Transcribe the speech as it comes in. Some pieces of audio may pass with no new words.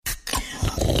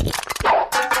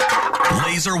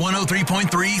Laser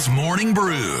 103.3's Morning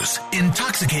Brews,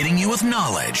 intoxicating you with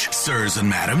knowledge, sirs and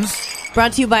madams.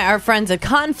 Brought to you by our friends at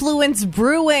Confluence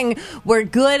Brewing, where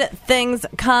good things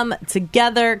come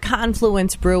together.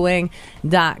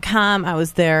 ConfluenceBrewing.com. I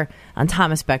was there on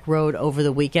Thomas Beck Road over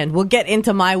the weekend. We'll get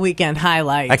into my weekend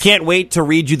highlights. I can't wait to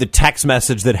read you the text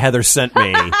message that Heather sent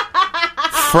me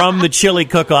from the chili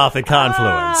cook-off at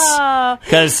Confluence.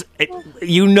 Because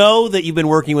you know that you've been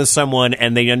working with someone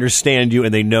and they understand you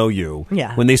and they know you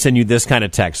when they send you this kind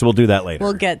of text. So we'll do that later.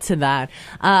 We'll get to that.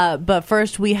 But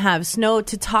first, we have snow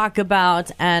to talk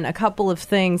about and a couple of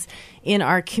things in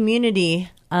our community.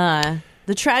 The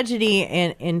tragedy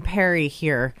in Perry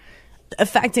here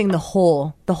affecting the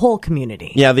whole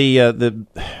community. Yeah, the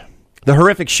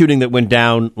horrific shooting that went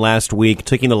down last week,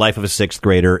 taking the life of a sixth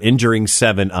grader, injuring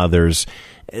 7 others.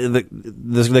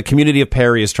 The community of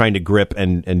Perry is trying to grip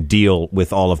and deal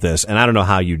with all of this. And I don't know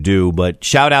how you do, but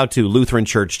shout out to Lutheran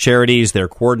Church Charities. They're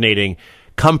coordinating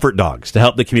comfort dogs to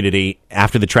help the community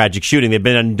after the tragic shooting. They've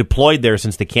been deployed there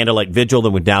since the candlelight vigil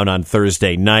that went down on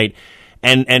Thursday night.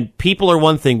 And people are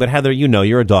one thing, but Heather, you know,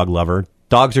 you're a dog lover.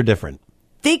 Dogs are different.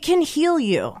 They can heal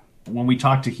you. When we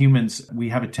talk to humans, we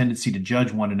have a tendency to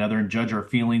judge one another and judge our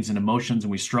feelings and emotions, and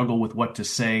we struggle with what to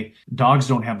say. Dogs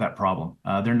don't have that problem.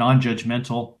 They're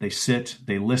non-judgmental. They sit,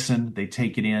 they listen, they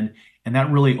take it in, and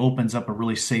that really opens up a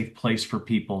really safe place for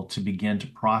people to begin to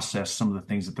process some of the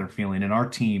things that they're feeling. And our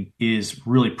team is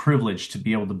really privileged to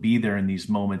be able to be there in these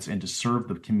moments and to serve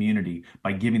the community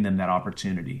by giving them that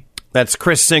opportunity. That's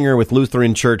Chris Singer with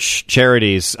Lutheran Church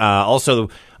Charities. Also,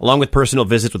 along with personal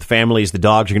visits with families, the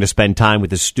dogs are going to spend time with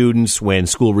the students when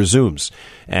school resumes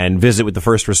and visit with the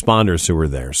first responders who are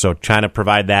there. So trying to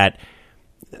provide that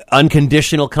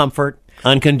unconditional comfort,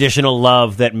 unconditional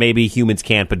love that maybe humans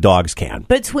can't, but dogs can.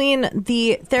 Between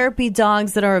the therapy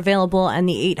dogs that are available and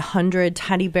the 800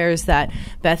 teddy bears that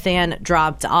Beth Ann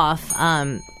dropped off,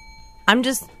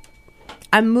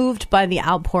 I'm moved by the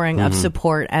outpouring of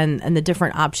support and the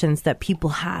different options that people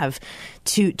have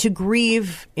to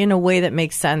grieve in a way that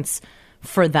makes sense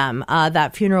for them.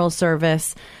 That funeral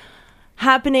service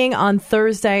happening on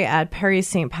Thursday at Perry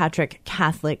St. Patrick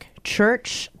Catholic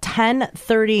Church,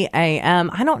 10:30 a.m.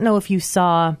 I don't know if you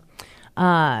saw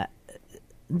the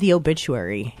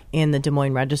obituary in the Des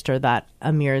Moines Register that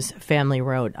Amir's family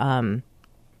wrote.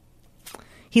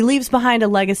 He leaves behind a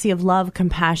legacy of love,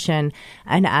 compassion,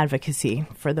 and advocacy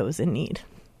for those in need.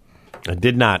 I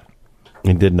did not.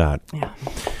 Yeah.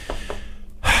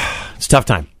 It's a tough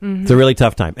time. Mm-hmm. It's a really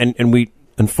tough time. And we,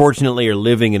 unfortunately, are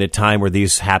living in a time where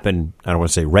these happen, I don't want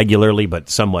to say regularly, but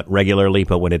somewhat regularly,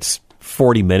 but when it's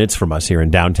 40 minutes from us here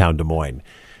in downtown Des Moines.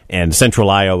 And central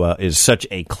Iowa is such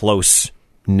a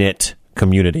close-knit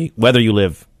community. Whether you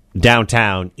live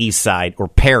downtown, east side, or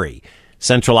Perry,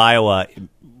 central Iowa,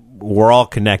 we're all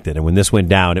connected, and when this went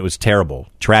down, it was terrible,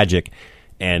 tragic,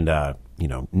 and,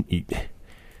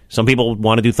 some people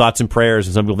want to do thoughts and prayers,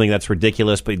 and some people think that's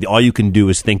ridiculous, but all you can do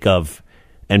is think of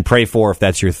and pray for, if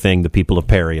that's your thing, the people of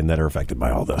Perry and that are affected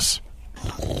by all this.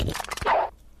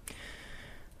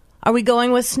 Are we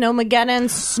going with Snowmageddon,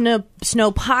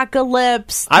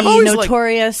 Snowpocalypse, the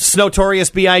notorious... Notorious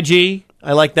B.I.G.?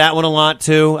 I like that one a lot,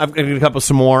 too. I've got a couple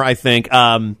some more, I think.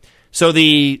 So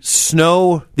the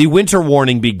winter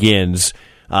warning begins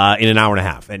in an hour and a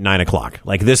half at 9 o'clock.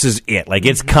 Like, this is it. Like,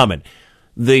 it's coming.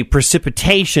 The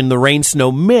precipitation, the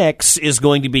rain-snow mix, is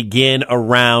going to begin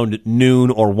around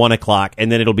noon or 1 o'clock, and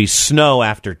then it'll be snow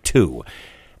after 2.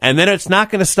 And then it's not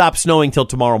going to stop snowing till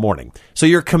tomorrow morning. So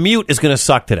your commute is going to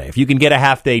suck today. If you can get a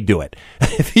half day, do it.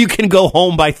 If you can go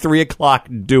home by 3 o'clock,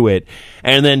 do it.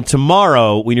 And then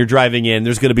tomorrow, when you're driving in,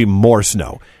 there's going to be more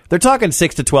snow. They're talking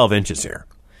 6 to 12 inches here.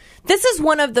 This is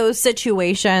one of those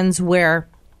situations where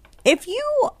if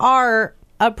you are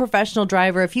a professional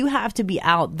driver, if you have to be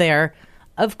out there,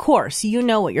 of course, you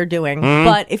know what you're doing. Mm-hmm.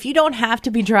 But if you don't have to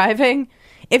be driving,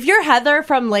 if you're Heather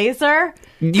from Laser,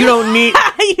 you don't need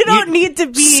need to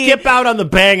be skip out on the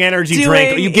Bang energy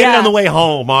drink. You get it on the way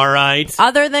home, all right?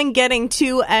 Other than getting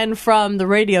to and from the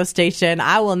radio station,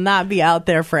 I will not be out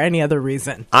there for any other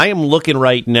reason. I am looking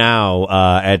right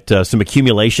now at some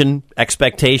accumulation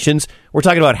expectations. We're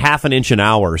talking about half an inch an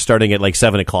hour starting at like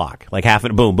 7 o'clock. Like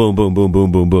boom, boom, boom, boom,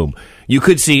 boom, boom, boom. You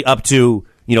could see up to,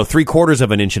 3/4 of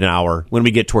an inch an hour when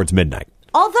we get towards midnight.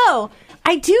 Although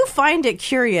I do find it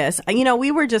curious.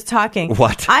 We were just talking.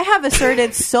 What? I have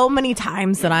asserted so many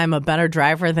times that I'm a better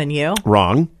driver than you.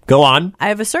 Wrong. Go on. I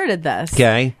have asserted this.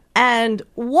 Okay. And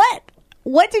what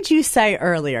did you say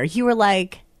earlier? You were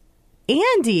like,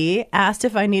 Andy asked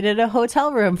if I needed a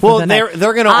hotel room for the night.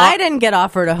 They're going to. I didn't get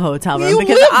offered a hotel room You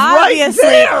because live right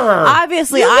there.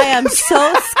 obviously, I am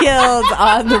so skilled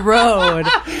on the road.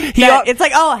 It's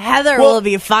like, oh, Heather will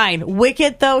be fine.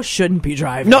 Wicket though shouldn't be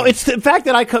driving. No, it's the fact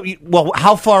that I come. Well,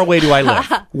 how far away do I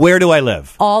live? Where do I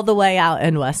live? All the way out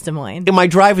in West Des Moines. My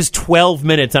drive is 12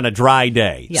 minutes on a dry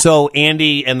day. Yeah. So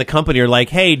Andy and the company are like,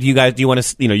 "Hey, do you want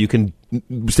to? You can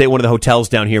stay at one of the hotels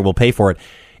down here. We'll pay for it."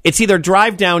 It's either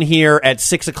drive down here at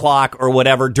 6 o'clock or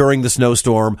whatever during the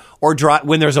snowstorm, or drive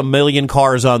when there's a million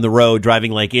cars on the road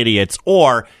driving like idiots,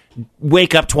 or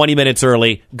wake up 20 minutes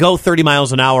early, go 30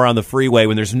 miles an hour on the freeway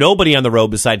when there's nobody on the road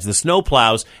besides the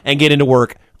snowplows, and get into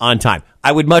work on time.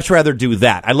 I would much rather do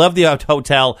that. I love the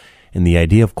hotel and the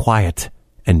idea of quiet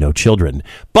and no children,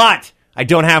 but I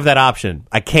don't have that option.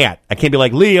 I can't be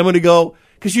like, Lee, I'm going to go,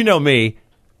 because you know me.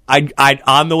 I'd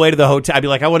on the way to the hotel, I'd be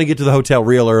like, I want to get to the hotel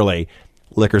real early.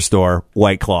 Liquor store,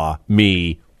 White Claw,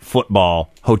 me,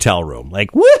 football, hotel room.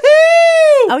 Like, woohoo!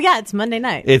 Oh, yeah, it's Monday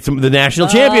night. It's the national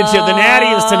championship. The Natty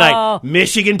is tonight.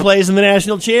 Michigan plays in the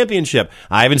national championship.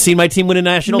 I haven't seen my team win a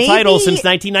national title since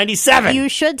 1997. You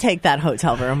should take that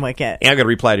hotel room, Wicket. I'm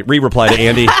going to re-reply to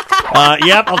Andy.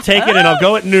 Yep, I'll take it, and I'll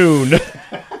go at noon.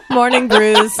 Morning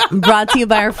Brews, brought to you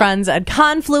by our friends at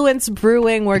Confluence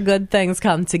Brewing, where good things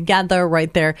come together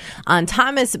right there on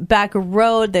Thomas Beck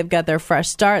Road. They've got their fresh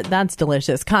start. That's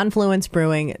delicious.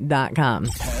 ConfluenceBrewing.com.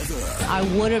 I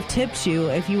would have tipped you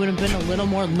if you would have been a little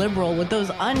more liberal with those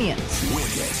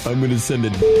onions. I'm going to send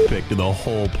a pic to the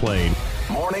whole plane.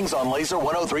 Mornings on Laser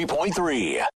 103.3.